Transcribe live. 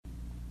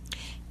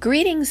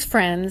Greetings,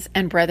 friends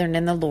and brethren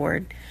in the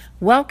Lord.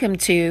 Welcome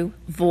to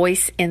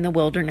Voice in the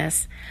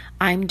Wilderness.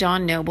 I'm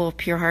Dawn Noble of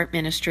Pure Heart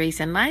Ministries,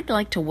 and I'd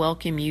like to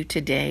welcome you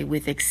today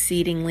with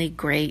exceedingly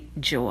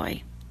great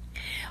joy.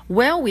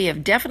 Well, we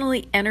have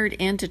definitely entered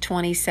into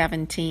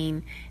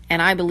 2017, and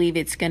I believe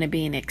it's going to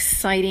be an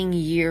exciting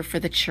year for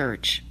the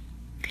church.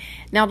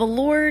 Now, the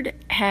Lord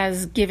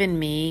has given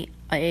me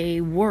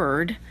a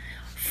word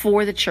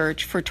for the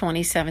church for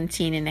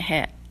 2017 and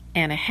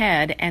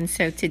ahead, and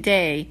so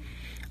today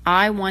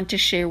I want to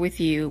share with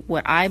you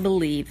what I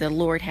believe the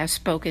Lord has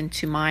spoken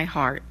to my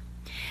heart.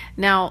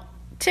 Now,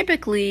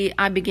 typically,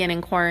 I begin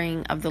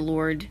inquiring of the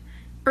Lord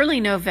early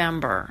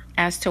November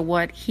as to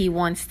what He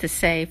wants to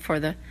say for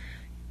the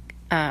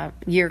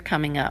year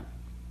coming up.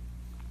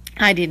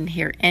 I didn't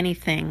hear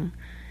anything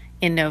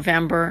in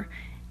November,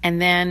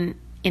 and then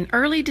in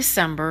early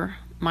December,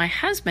 my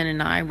husband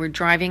and I were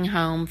driving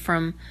home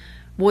from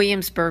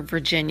Williamsburg,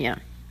 Virginia,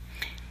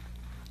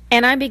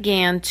 and I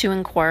began to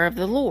inquire of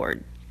the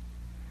Lord.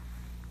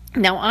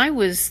 Now, I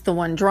was the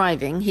one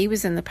driving. He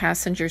was in the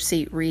passenger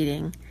seat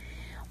reading,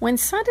 when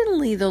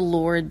suddenly the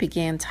Lord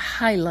began to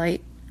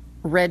highlight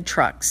red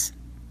trucks.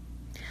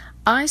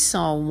 I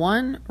saw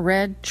one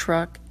red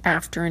truck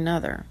after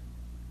another,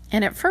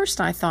 and at first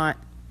I thought,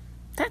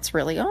 that's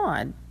really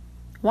odd.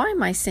 Why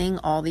am I seeing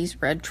all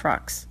these red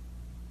trucks?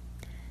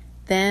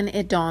 Then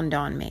it dawned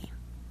on me.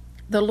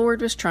 The Lord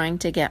was trying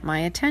to get my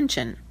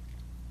attention.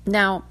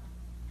 Now,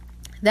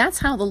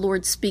 that's how the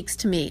Lord speaks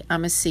to me.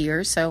 I'm a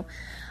seer, so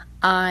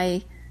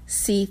I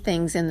see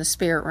things in the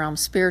spirit realm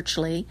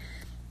spiritually,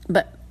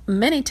 but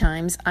many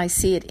times I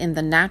see it in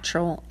the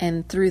natural,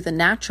 and through the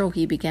natural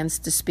He begins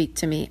to speak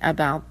to me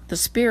about the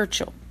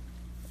spiritual.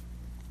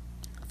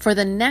 For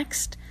the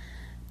next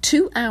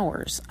 2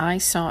 hours, I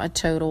saw a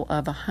total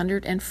of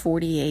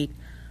 148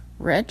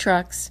 red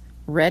trucks,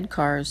 red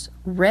cars,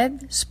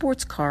 red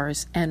sports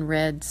cars, and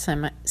red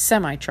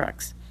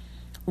semi-trucks,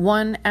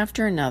 one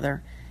after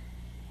another.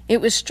 It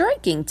was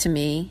striking to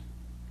me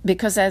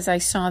because as I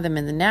saw them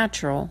in the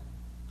natural,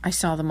 I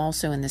saw them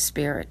also in the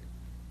spirit.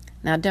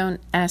 Now,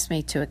 don't ask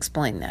me to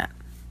explain that,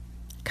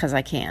 because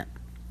I can't.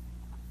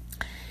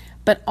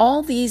 But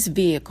all these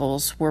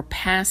vehicles were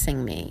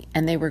passing me,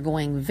 and they were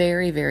going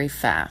very, very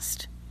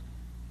fast.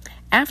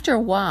 After a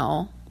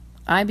while,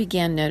 I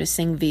began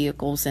noticing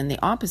vehicles in the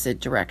opposite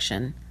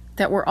direction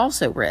that were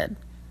also red.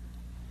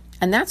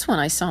 And that's when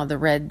I saw the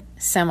red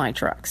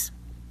semi-trucks.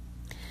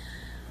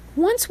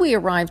 Once we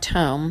arrived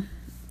home,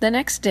 the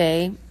next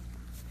day,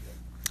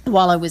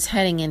 while I was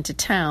heading into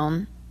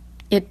town,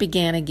 it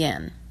began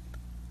again.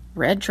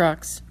 Red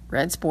trucks,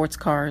 red sports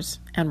cars,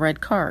 and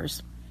red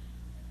cars.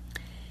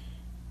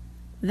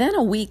 Then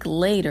a week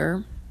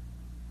later,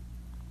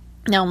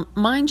 now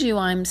mind you,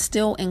 I'm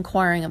still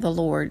inquiring of the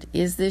Lord.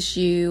 Is this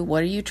you?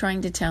 What are you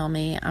trying to tell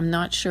me? I'm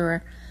not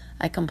sure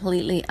I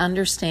completely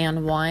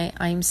understand why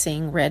I'm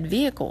seeing red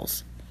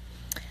vehicles.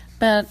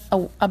 But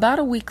about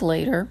a week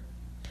later,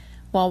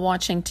 while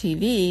watching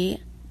TV,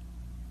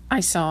 I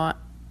saw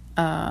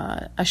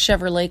a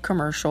Chevrolet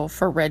commercial a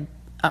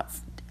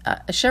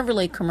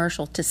Chevrolet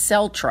commercial to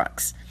sell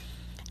trucks,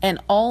 and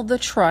all the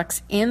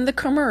trucks in the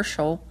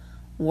commercial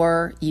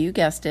were, you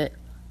guessed it,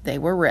 they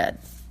were red.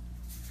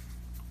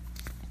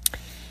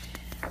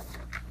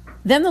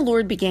 Then the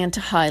Lord began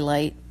to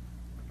highlight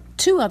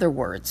two other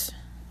words,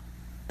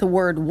 the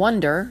word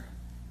wonder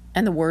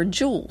and the word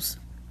jewels.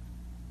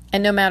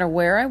 And no matter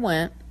where I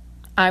went,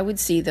 I would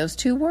see those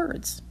two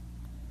words.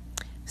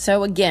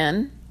 So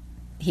again,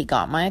 He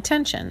got my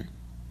attention.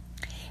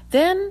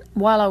 Then,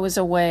 while I was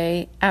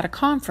away at a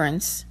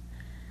conference,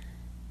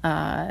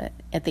 at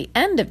the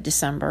end of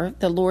December,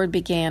 the Lord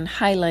began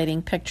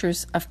highlighting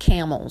pictures of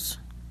camels.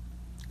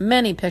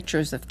 Many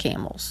pictures of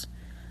camels,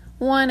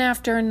 one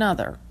after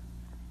another.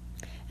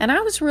 And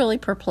I was really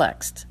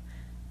perplexed,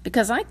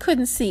 because I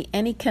couldn't see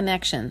any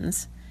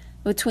connections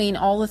between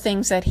all the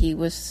things that He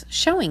was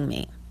showing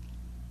me.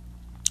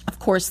 Of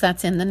course,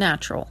 that's in the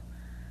natural.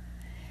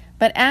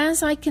 But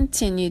as I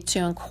continued to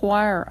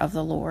inquire of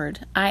the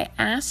Lord, I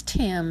asked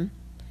Him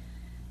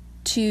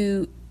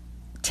to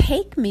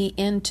take me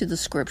into the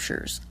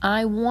Scriptures.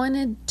 I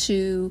wanted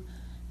to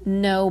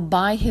know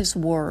by His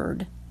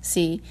Word.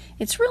 See,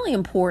 it's really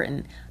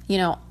important.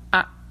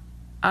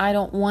 I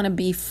don't want to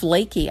be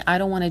flaky. I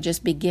don't want to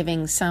just be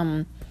giving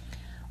some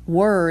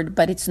word,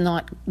 but it's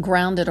not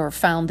grounded or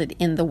founded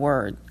in the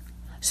Word.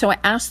 So I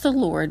asked the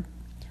Lord,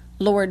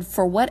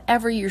 for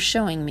whatever You're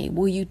showing me,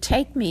 will You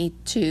take me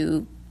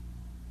to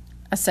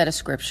a set of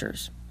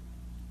scriptures?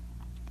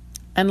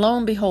 And lo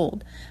and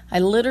behold, I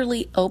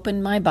literally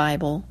opened my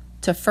Bible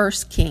to 1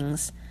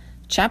 Kings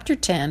chapter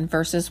 10,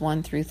 verses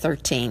 1 through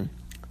 13.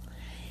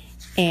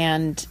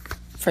 And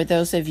for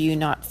those of you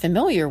not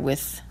familiar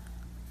with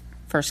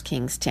 1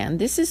 Kings 10,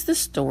 this is the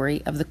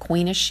story of the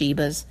Queen of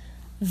Sheba's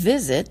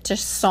visit to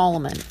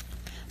Solomon.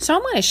 So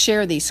I'm going to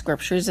share these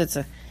scriptures.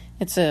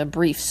 It's a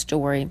brief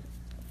story.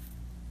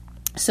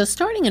 So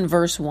starting in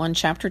verse 1,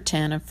 chapter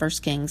 10 of 1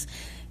 Kings,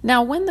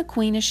 now when the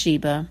Queen of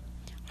Sheba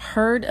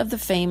heard of the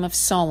fame of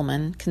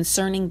Solomon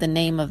concerning the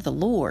name of the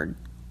Lord,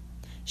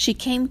 She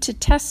came to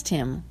test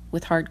him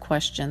with hard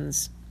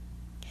questions.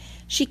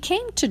 She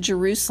came to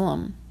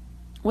Jerusalem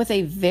with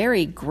a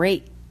very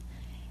great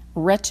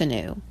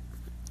retinue.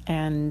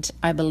 And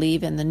I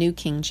believe in the New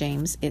King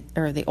James,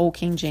 or the Old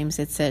King James,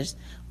 it says,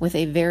 with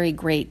a very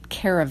great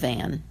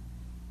caravan,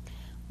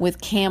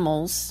 with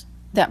camels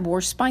that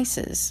bore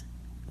spices,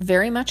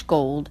 very much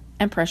gold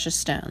and precious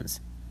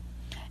stones.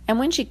 And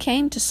when she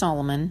came to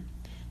Solomon,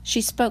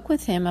 she spoke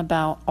with him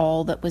about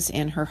all that was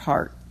in her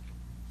heart.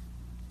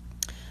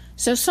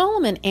 So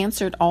Solomon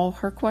answered all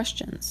her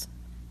questions.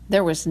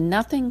 There was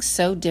nothing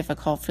so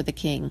difficult for the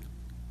king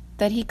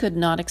that he could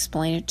not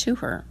explain it to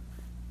her.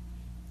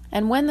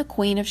 And when the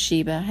queen of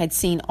Sheba had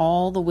seen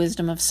all the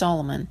wisdom of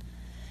Solomon,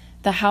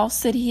 the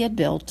house that he had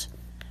built,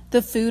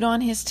 the food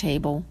on his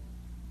table,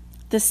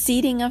 the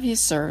seating of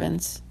his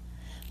servants,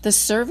 the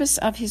service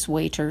of his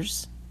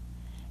waiters,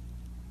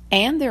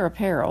 and their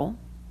apparel,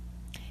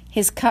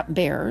 his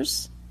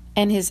cupbearers,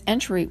 and his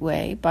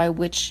entryway by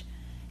which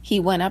he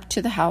went up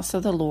to the house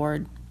of the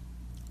Lord,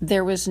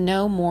 there was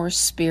no more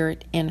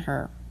spirit in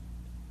her.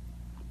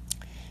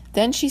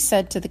 Then she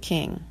said to the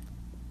king,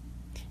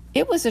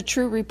 "It was a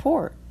true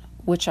report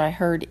which I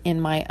heard in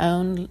my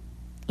own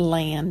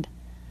land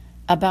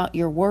about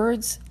your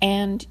words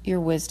and your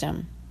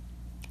wisdom.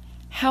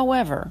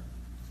 However,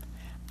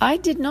 I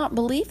did not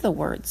believe the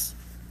words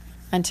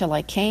until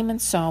I came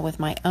and saw with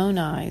my own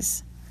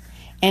eyes,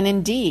 and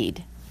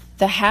indeed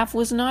the half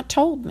was not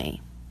told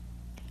me.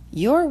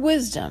 Your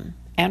wisdom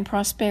and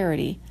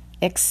prosperity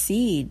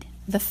exceed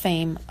the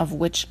fame of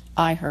which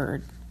I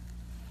heard.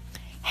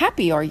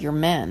 Happy are your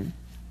men,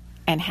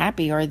 and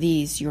happy are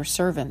these your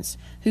servants,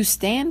 who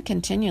stand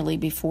continually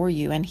before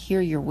you and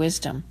hear your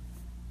wisdom.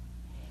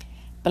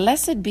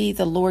 Blessed be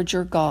the Lord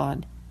your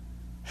God,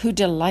 who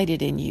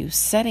delighted in you,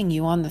 setting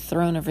you on the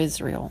throne of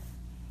Israel.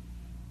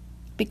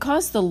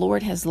 Because the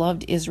Lord has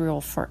loved Israel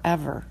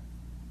forever,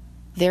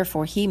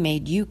 therefore he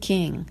made you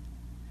king,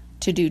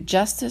 to do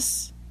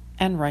justice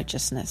and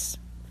righteousness."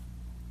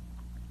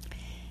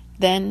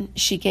 Then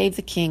she gave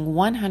the king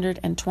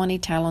 120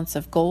 talents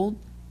of gold,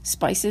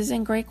 spices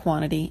in great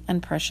quantity,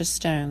 and precious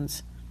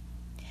stones.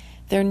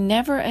 There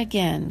never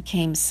again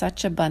came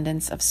such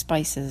abundance of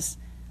spices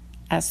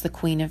as the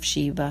queen of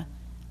Sheba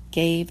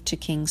gave to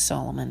King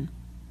Solomon.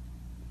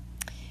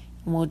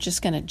 And we're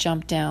just going to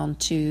jump down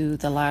to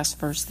the last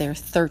verse there,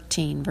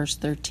 13, verse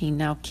 13.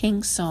 Now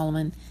King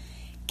Solomon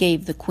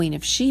gave the queen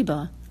of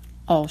Sheba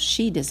all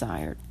she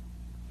desired,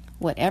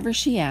 whatever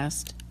she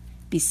asked,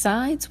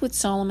 besides what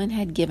Solomon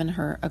had given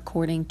her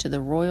according to the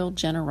royal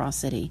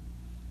generosity.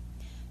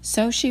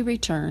 So she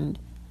returned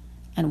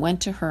and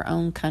went to her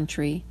own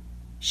country,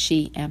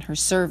 she and her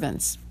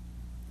servants.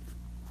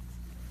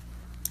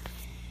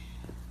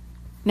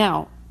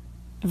 Now,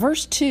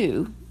 verse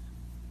 2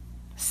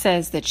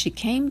 says that she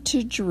came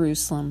to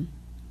Jerusalem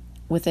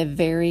with a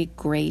very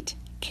great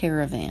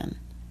caravan,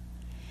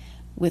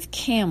 with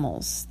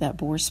camels that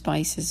bore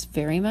spices,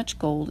 very much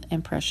gold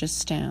and precious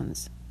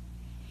stones.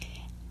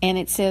 And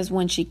it says,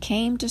 when she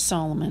came to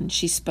Solomon,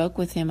 she spoke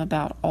with him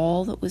about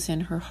all that was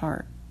in her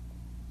heart.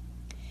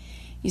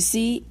 You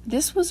see,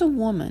 this was a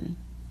woman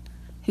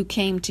who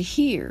came to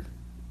hear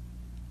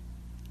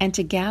and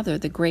to gather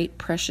the great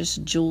precious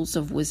jewels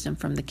of wisdom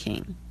from the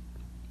king.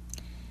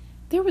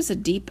 There was a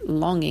deep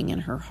longing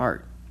in her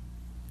heart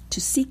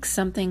to seek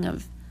something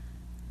of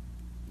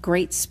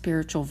great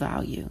spiritual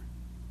value.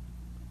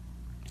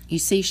 You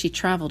see, she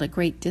traveled a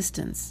great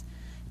distance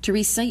to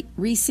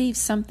receive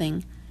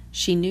something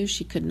she knew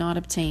she could not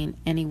obtain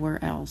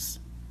anywhere else.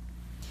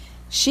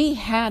 She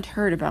had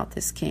heard about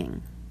this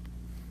king.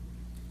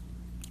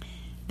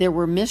 There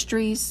were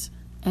mysteries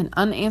and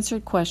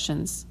unanswered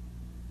questions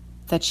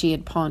that she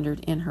had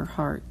pondered in her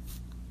heart.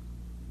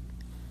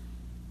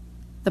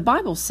 The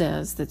Bible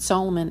says that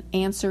Solomon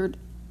answered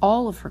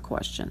all of her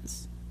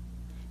questions,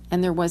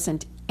 and there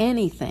wasn't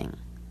anything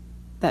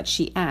that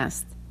she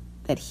asked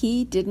that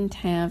he didn't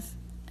have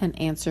an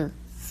answer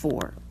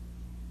for.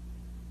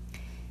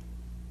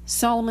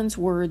 Solomon's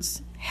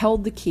words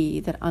held the key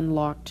that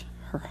unlocked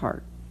her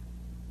heart,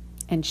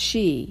 and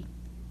she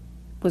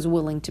was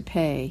willing to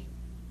pay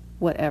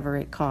whatever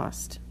it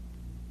cost.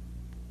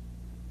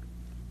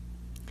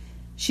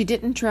 She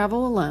didn't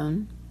travel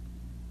alone.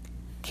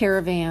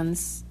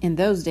 Caravans in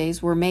those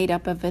days were made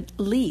up of at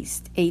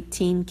least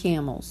 18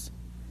 camels.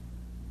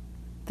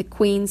 The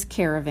queen's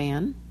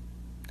caravan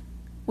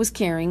was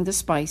carrying the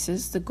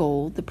spices, the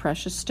gold, the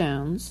precious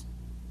stones,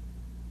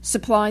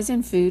 supplies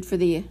and food for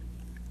the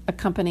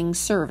accompanying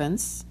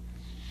servants,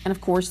 and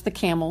of course the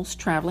camels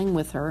traveling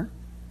with her,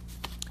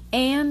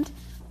 and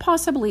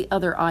possibly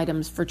other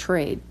items for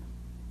trade.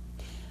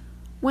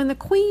 When the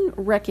queen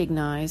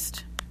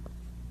recognized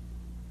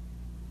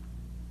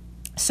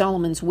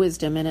Solomon's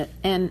wisdom in it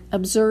and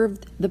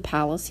observed the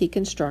palace he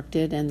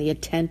constructed and the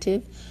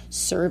attentive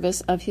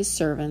service of his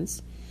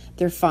servants,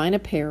 their fine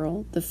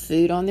apparel, the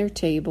food on their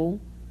table,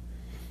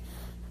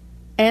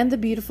 and the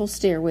beautiful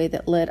stairway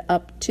that led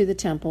up to the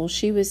temple,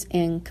 she was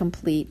in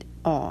complete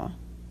awe.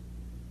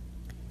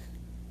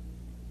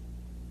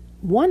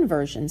 One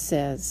version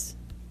says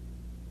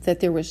that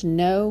there was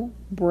no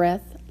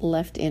breath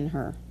left in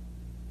her.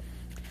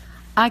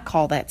 I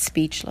call that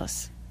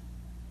speechless.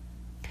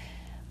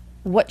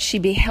 What she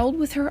beheld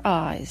with her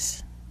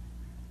eyes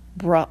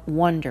brought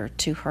wonder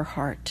to her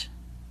heart.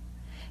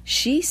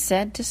 She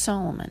said to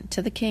Solomon,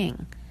 to the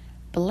king,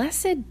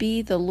 "Blessed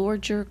be the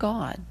Lord your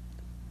God,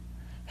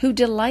 who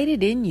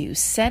delighted in you,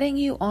 setting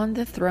you on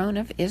the throne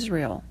of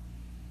Israel.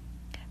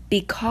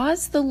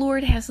 Because the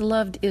Lord has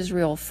loved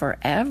Israel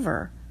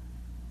forever,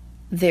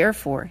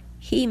 therefore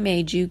he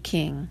made you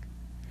king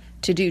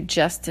to do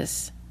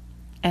justice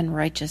and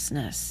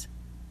righteousness."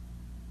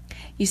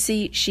 You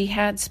see, she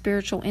had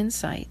spiritual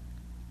insight.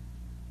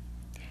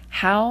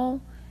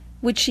 How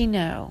would she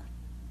know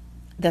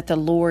that the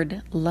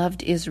Lord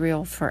loved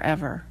Israel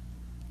forever?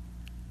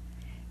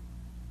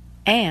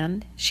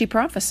 And she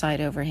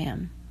prophesied over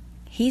him,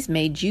 "He's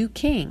made you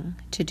king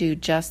to do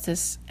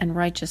justice and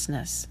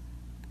righteousness."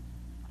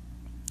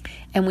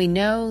 And we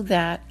know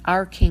that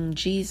our King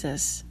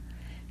Jesus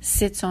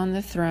sits on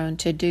the throne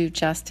to do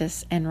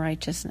justice and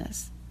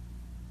righteousness.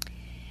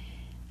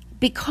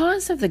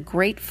 Because of the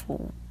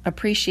grateful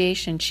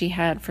appreciation she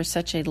had for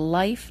such a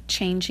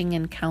life-changing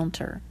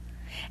encounter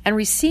and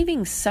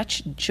receiving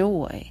such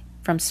joy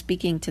from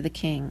speaking to the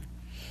king,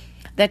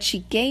 that she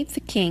gave the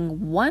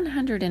king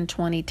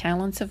 120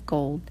 talents of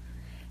gold,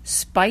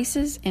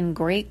 spices in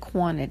great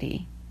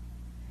quantity,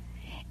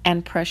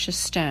 and precious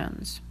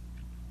stones.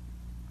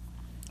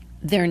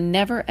 There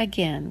never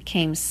again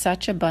came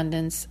such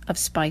abundance of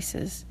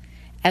spices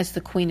as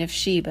the Queen of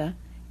Sheba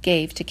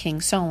gave to King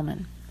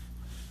Solomon.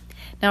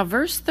 Now,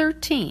 verse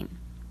 13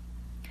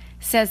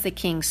 says that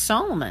King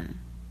Solomon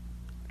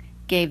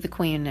gave the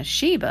Queen of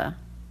Sheba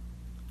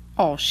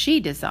all she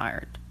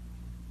desired,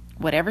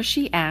 whatever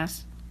she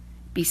asked,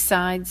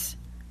 besides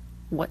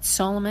what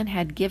Solomon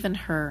had given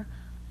her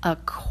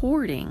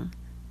according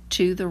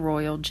to the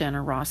royal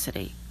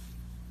generosity.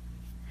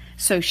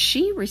 So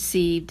she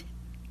received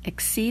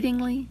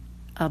exceedingly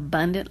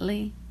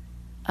abundantly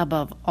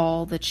above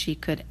all that she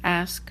could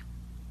ask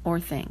or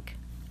think.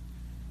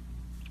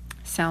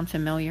 Sound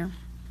familiar?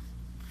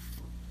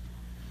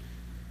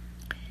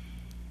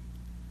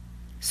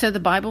 So the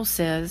Bible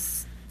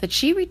says that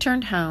she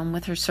returned home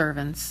with her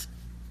servants.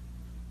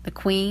 The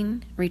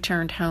queen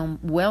returned home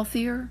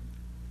wealthier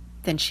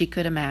than she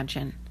could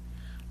imagine,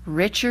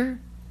 richer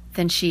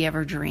than she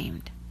ever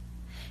dreamed.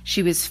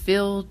 She was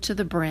filled to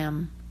the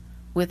brim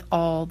with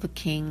all the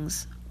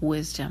king's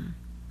wisdom.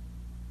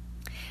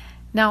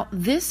 Now,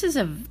 this is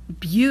a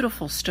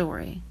beautiful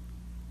story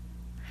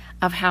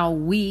of how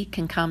we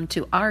can come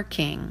to our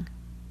King,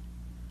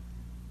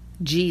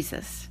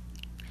 Jesus,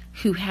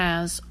 who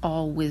has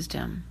all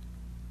wisdom,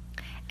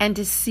 and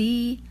to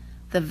see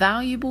the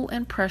valuable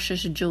and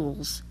precious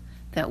jewels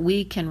that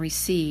we can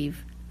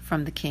receive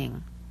from the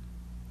King.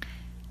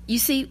 You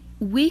see,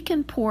 we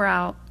can pour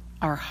out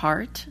our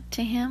heart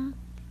to Him.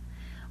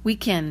 We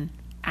can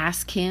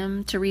ask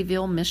Him to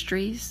reveal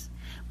mysteries.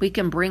 We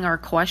can bring our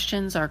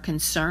questions, our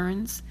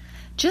concerns,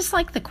 just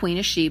like the Queen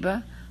of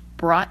Sheba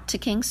brought to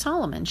King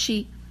Solomon.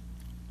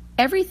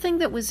 Everything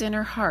that was in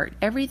her heart,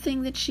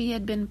 everything that she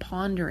had been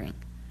pondering,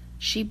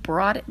 she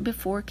brought it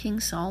before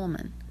King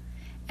Solomon.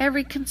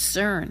 Every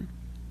concern,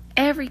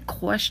 every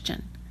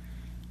question,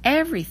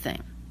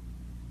 everything.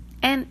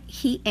 And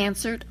he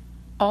answered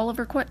all of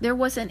her questions. There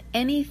wasn't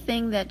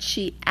anything that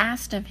she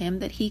asked of him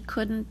that he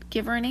couldn't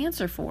give her an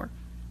answer for.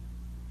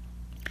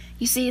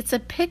 You see, it's a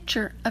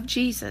picture of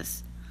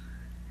Jesus,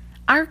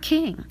 our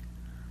King.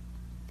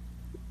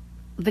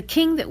 The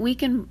King that we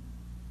can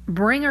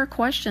bring our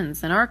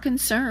questions and our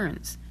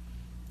concerns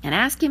and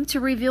ask Him to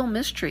reveal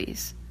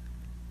mysteries.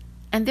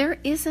 And there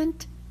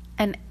isn't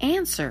an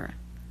answer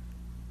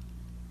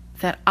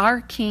that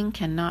our King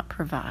cannot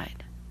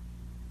provide.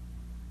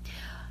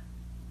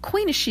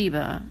 Queen of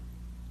Sheba,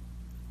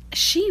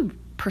 she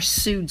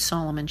pursued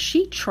Solomon.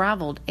 She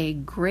traveled a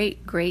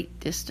great, great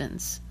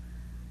distance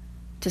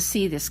to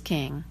see this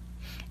king.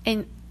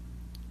 And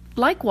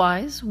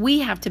likewise, we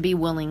have to be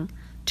willing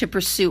to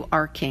pursue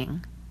our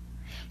King.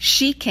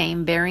 She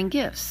came bearing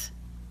gifts.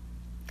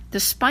 The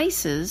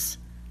spices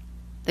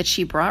that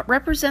she brought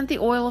represent the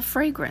oil of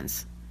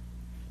fragrance.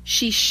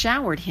 She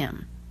showered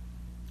him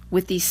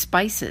with these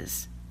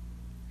spices.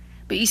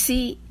 But you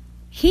see,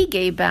 he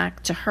gave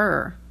back to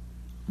her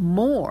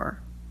more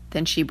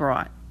than she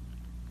brought.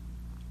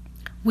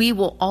 We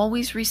will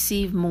always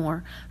receive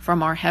more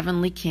from our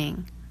heavenly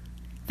King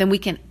than we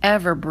can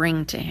ever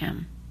bring to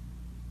Him.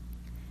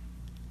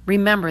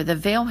 Remember, the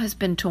veil has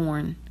been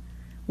torn.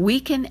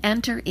 We can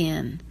enter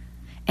in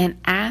and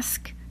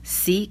ask,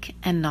 seek,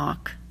 and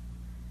knock.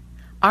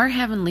 Our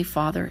Heavenly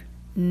Father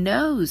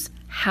knows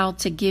how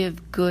to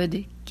give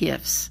good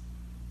gifts.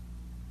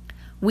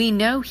 We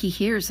know He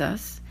hears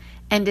us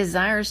and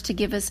desires to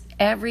give us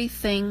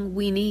everything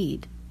we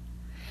need.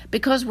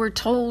 Because we're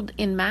told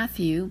in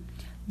Matthew,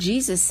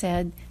 Jesus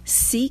said,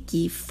 "Seek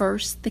ye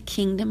first the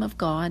kingdom of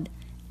God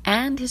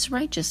and His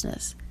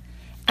righteousness,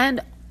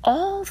 and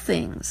all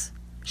things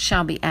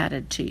shall be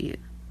added to you."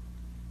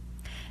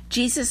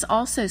 Jesus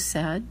also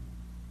said,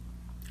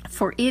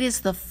 For it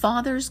is the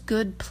Father's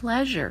good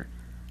pleasure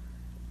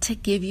to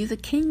give you the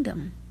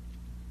kingdom.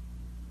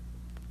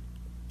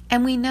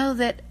 And we know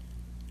that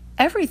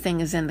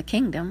everything is in the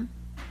kingdom.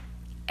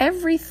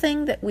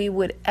 Everything that we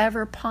would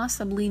ever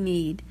possibly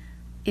need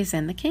is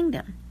in the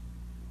kingdom.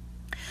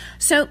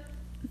 So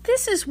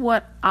this is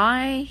what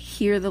I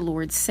hear the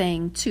Lord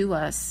saying to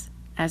us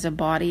as a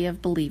body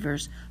of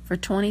believers for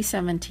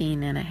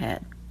 2017 and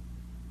ahead.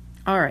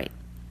 All right.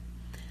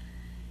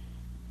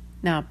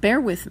 Now, bear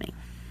with me.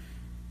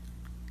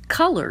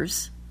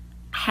 Colors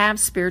have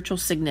spiritual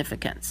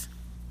significance.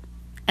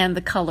 And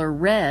the color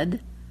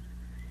red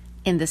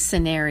in the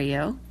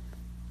scenario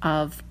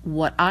of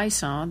what I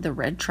saw, the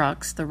red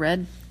trucks, the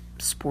red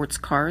sports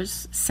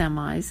cars,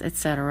 semis,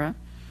 etc.,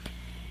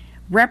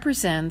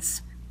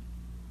 represents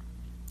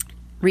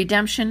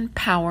redemption,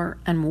 power,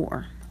 and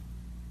war.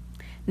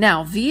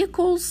 Now,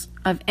 vehicles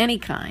of any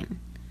kind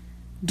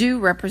do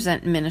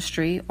represent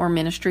ministry or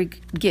ministry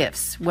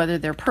gifts, whether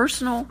they're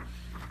personal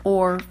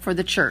or for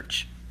the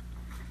church.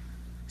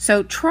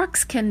 So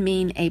trucks can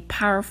mean a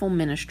powerful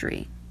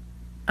ministry,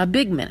 a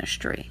big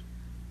ministry,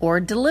 or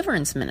a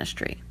deliverance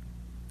ministry.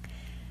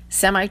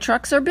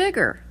 Semi-trucks are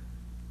bigger,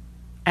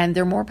 and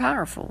they're more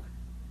powerful.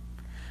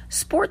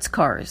 Sports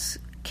cars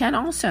can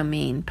also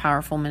mean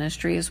powerful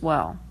ministry as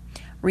well.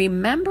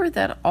 Remember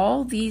that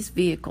all these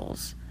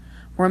vehicles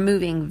were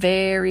moving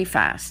very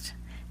fast,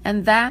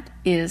 and that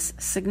is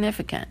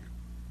significant.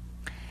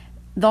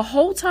 The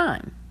whole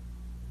time,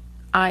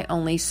 I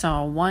only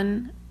saw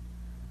one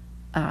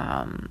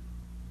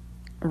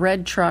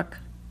red truck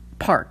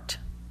parked.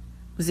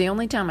 It was the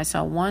only time I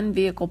saw one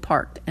vehicle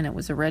parked, and it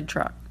was a red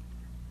truck.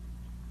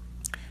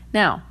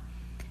 Now,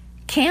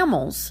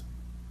 camels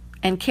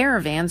and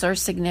caravans are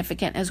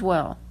significant as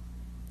well.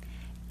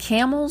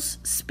 Camels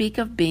speak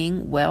of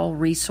being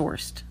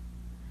well-resourced.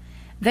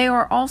 They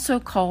are also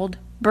called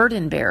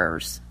burden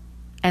bearers,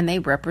 and they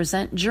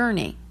represent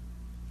journey.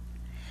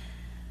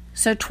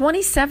 So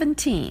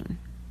 2017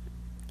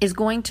 is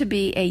going to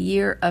be a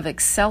year of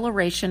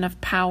acceleration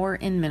of power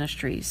in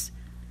ministries,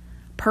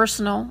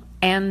 personal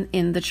and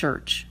in the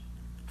church,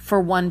 for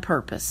one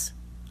purpose,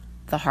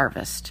 the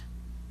harvest.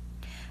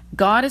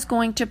 God is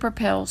going to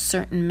propel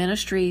certain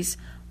ministries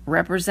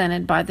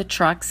represented by the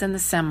trucks and the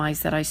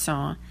semis that I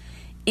saw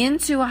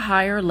into a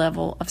higher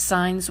level of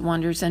signs,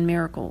 wonders, and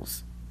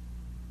miracles.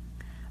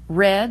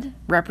 Red,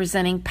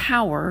 representing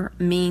power,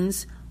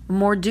 means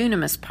more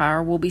dunamis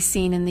power will be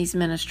seen in these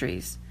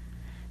ministries.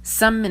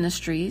 Some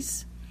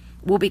ministries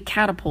will be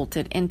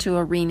catapulted into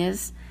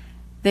arenas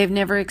they've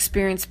never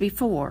experienced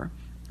before,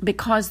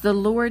 because the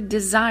Lord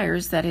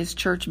desires that His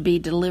church be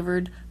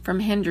delivered from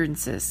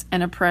hindrances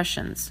and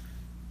oppressions.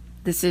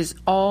 This is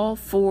all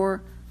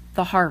for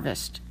the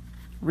harvest,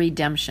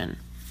 redemption.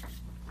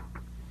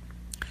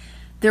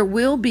 There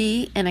will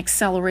be an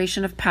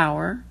acceleration of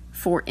power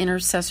for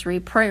intercessory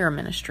prayer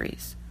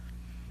ministries.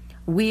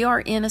 We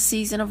are in a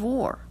season of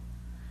war,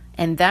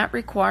 and that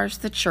requires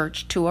the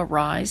church to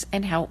arise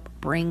and help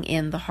bring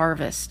in the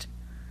harvest.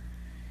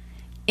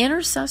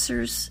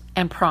 Intercessors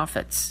and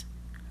prophets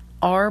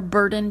are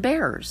burden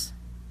bearers.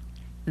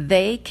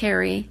 They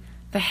carry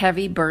the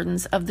heavy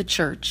burdens of the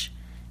church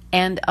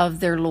and of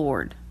their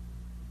Lord.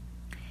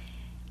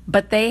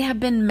 But they have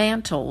been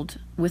mantled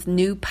with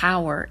new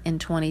power in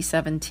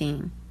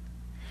 2017.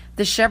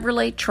 The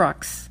Chevrolet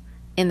trucks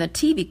in the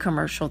TV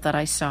commercial that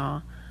I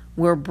saw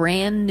were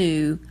brand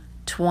new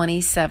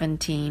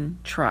 2017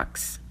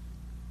 trucks.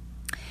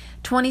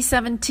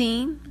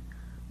 2017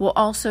 will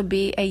also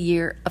be a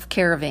year of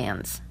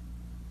caravans.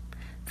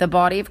 The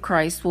body of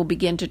Christ will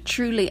begin to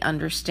truly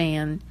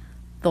understand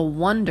the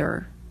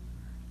wonder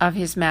of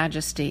His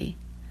majesty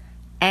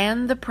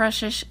and the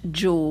precious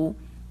jewel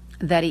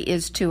that He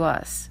is to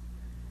us.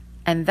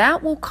 And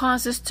that will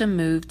cause us to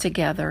move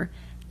together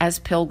as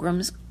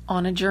pilgrims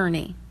on a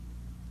journey.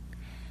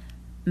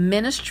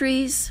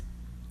 Ministries,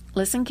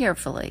 listen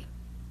carefully.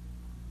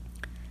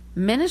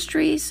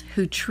 Ministries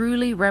who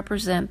truly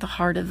represent the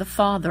heart of the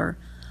Father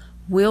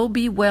will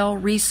be well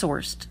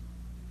resourced.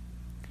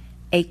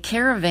 A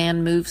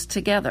caravan moves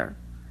together.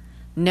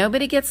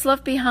 Nobody gets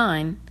left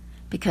behind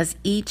because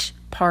each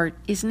part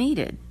is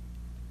needed.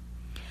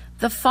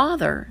 The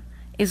Father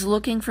is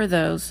looking for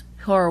those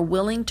who are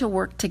willing to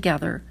work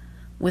together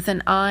with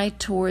an eye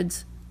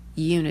towards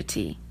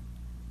unity.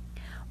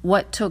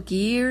 What took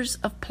years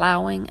of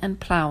plowing and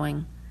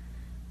plowing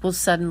will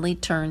suddenly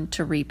turn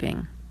to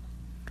reaping.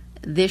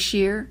 This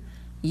year,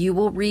 you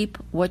will reap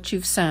what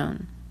you've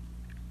sown.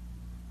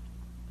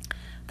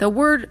 The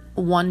word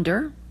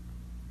wonder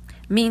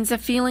means a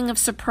feeling of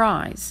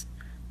surprise,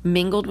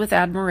 mingled with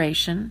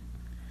admiration,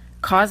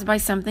 caused by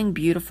something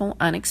beautiful,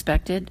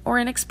 unexpected, or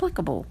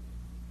inexplicable.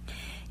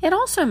 It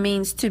also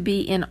means to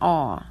be in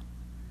awe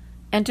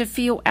and to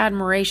feel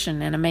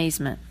admiration and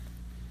amazement.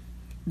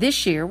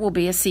 This year will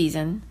be a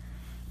season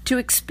to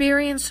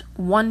experience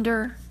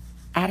wonder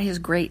at His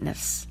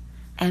greatness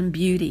and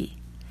beauty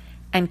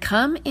and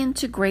come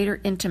into greater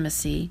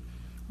intimacy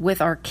with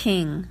our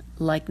King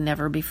like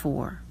never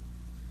before.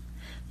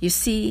 You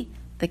see,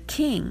 the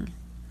King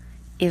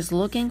is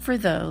looking for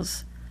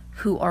those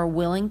who are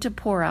willing to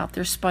pour out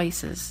their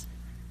spices,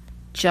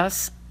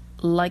 just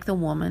like the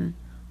woman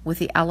with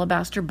the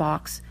alabaster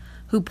box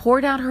who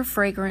poured out her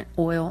fragrant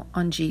oil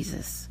on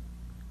Jesus.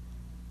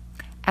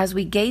 As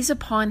we gaze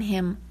upon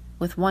him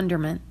with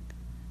wonderment,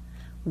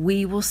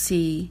 we will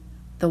see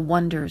the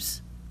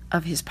wonders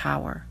of his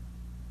power.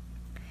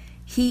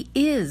 He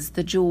is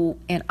the jewel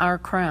in our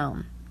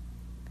crown,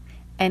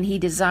 and he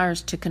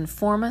desires to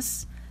conform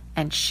us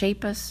and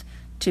shape us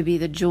to be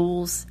the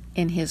jewels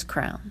in his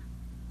crown.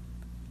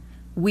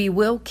 We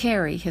will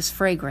carry his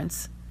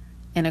fragrance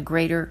in a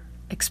greater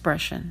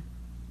expression.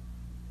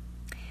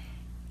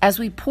 As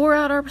we pour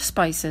out our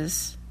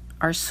spices,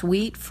 our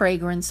sweet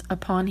fragrance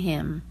upon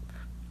him,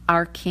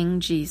 our King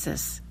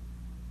Jesus,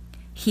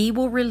 he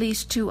will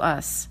release to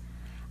us,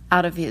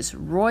 out of his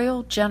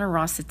royal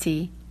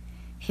generosity,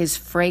 his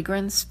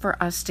fragrance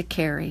for us to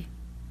carry.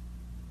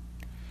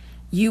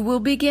 You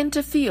will begin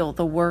to feel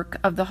the work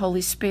of the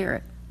Holy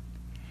Spirit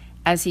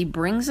as he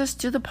brings us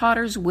to the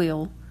potter's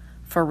wheel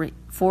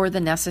for the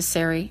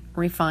necessary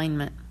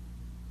refinement.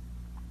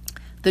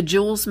 The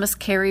jewels must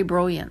carry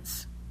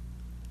brilliance.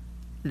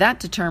 That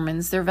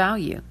determines their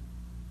value.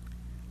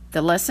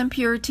 The less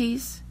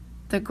impurities,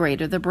 the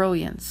greater the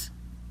brilliance.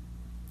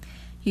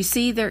 You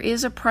see, there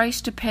is a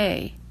price to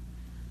pay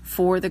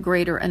for the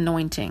greater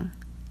anointing,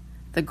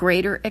 the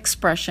greater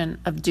expression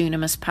of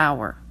dunamis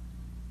power.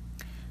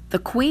 The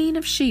Queen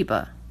of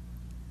Sheba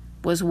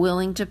was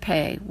willing to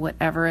pay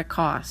whatever it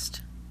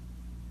cost.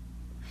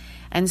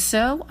 And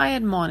so I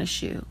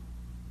admonish you,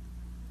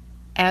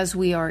 as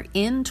we are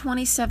in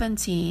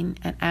 2017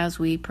 and as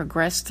we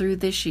progress through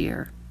this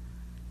year,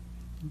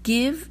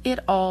 give it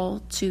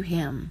all to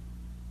him.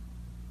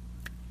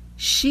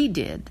 She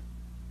did,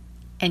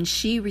 and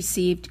she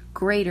received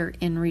greater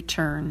in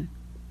return.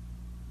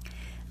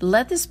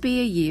 Let this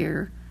be a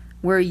year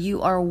where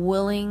you are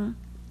willing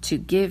to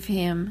give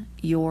him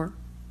your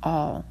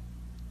all.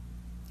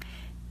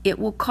 It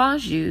will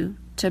cause you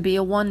to be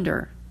a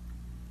wonder.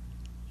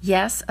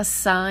 Yes, a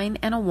sign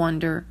and a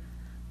wonder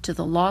to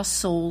the lost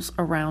souls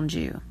around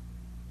you.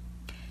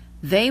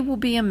 They will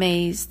be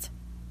amazed,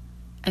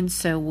 and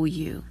so will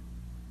you.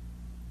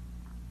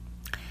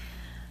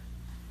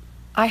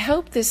 I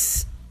hope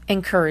this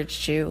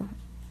encouraged you,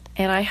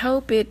 and I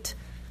hope it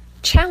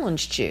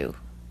challenged you,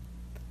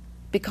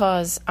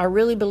 because I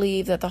really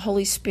believe that the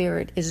Holy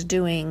Spirit is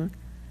doing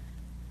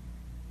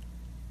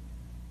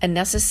a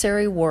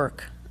necessary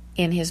work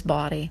in his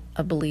body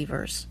of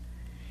believers.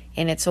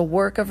 And it's a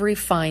work of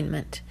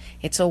refinement.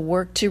 It's a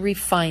work to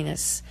refine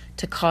us,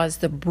 to cause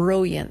the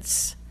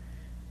brilliance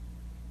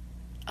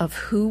of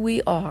who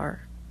we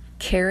are,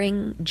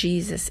 carrying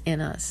Jesus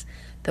in us,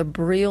 the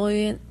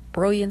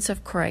brilliance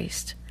of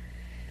Christ,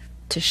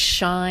 to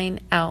shine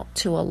out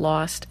to a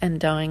lost and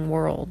dying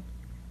world.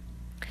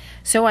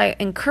 So I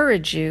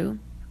encourage you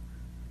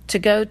to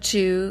go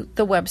to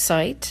the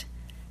website,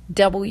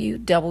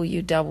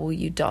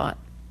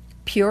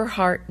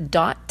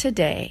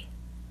 www.pureheart.today,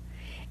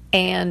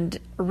 and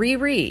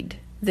reread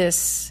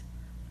this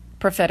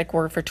prophetic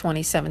word for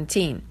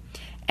 2017.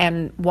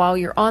 And while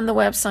you're on the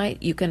website,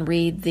 you can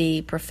read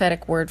the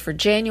prophetic word for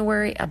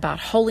January about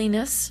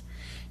holiness.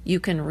 You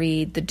can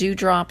read the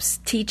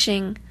dewdrops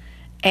teaching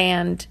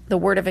and the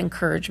word of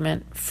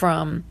encouragement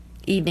from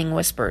Evening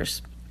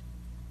Whispers.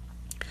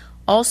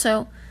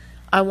 Also,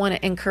 I want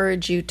to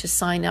encourage you to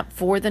sign up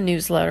for the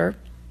newsletter.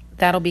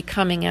 That'll be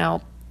coming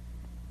out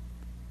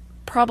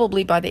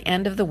probably by the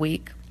end of the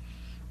week.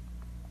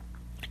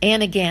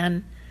 And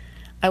again,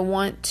 I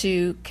want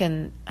to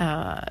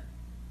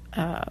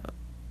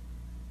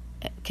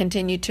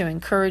continue to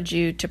encourage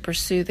you to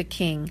pursue the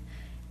King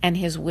and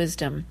his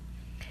wisdom.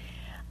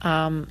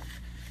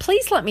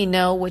 Please let me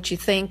know what you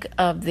think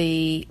of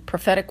the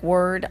prophetic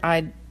word.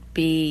 I'd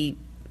be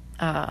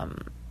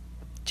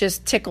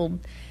just tickled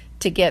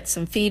to get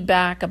some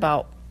feedback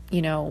about,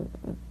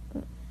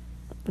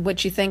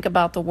 what you think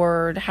about the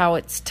word, how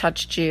it's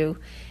touched you.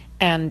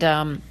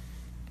 And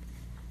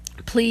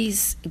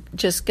please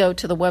just go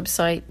to the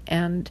website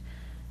and,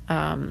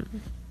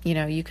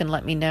 you can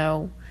let me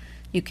know.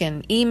 You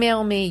can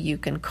email me, you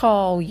can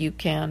call, you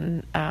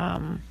can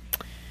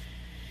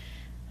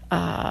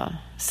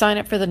sign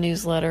up for the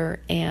newsletter.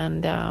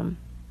 And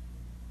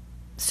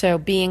so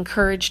be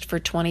encouraged for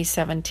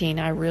 2017.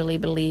 I really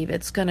believe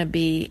it's going to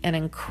be an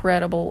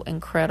incredible,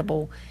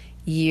 incredible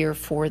year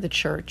for the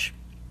church.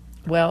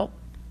 Well,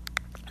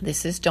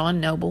 this is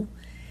Dawn Noble.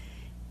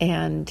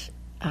 And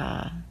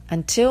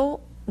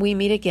until we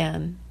meet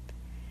again,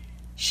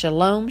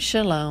 shalom,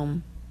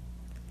 shalom,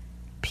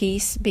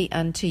 peace be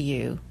unto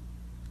you.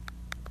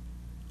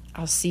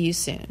 I'll see you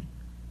soon.